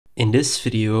In this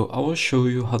video, I will show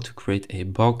you how to create a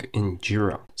bug in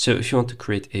Jira. So if you want to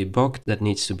create a bug that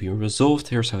needs to be resolved,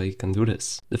 here's how you can do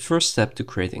this. The first step to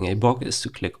creating a bug is to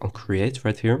click on Create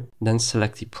right here, then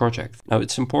select the project. Now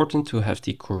it's important to have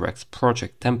the correct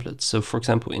project template. So for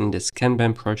example, in this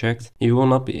Kanban project, you will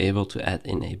not be able to add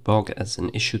in a bug as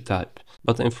an issue type.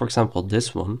 But in, for example,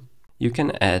 this one, you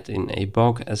can add in a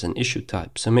bug as an issue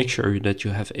type. So make sure that you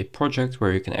have a project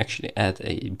where you can actually add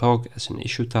a bug as an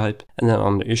issue type. And then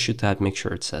on the issue type, make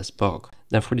sure it says bug.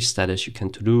 Then for the status, you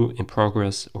can to do, in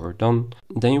progress, or done.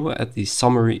 Then you will add the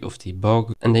summary of the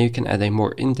bug. And then you can add a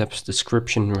more in-depth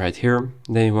description right here.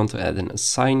 Then you want to add an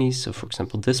assignee. So for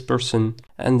example, this person.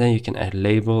 And then you can add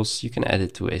labels. You can add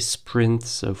it to a sprint.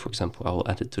 So for example, I will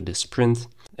add it to this sprint.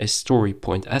 A story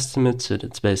point estimate, so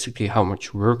that's basically how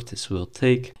much work this will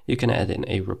take. You can add in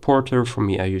a reporter. For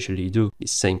me, I usually do the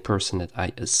same person that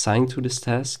I assign to this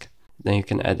task. Then you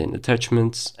can add in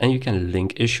attachments and you can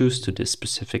link issues to this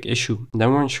specific issue.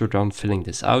 Then once you're done filling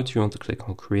this out, you want to click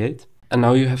on create. And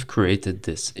now you have created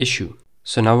this issue.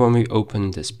 So now when we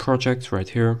open this project right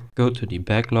here, go to the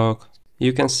backlog,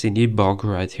 you can see the bug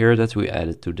right here that we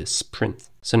added to this sprint.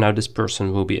 So now this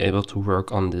person will be able to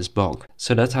work on this bug.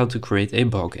 So that's how to create a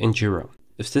bug in Jira.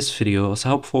 If this video was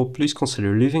helpful, please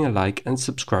consider leaving a like and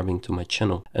subscribing to my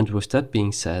channel. And with that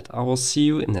being said, I will see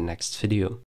you in the next video.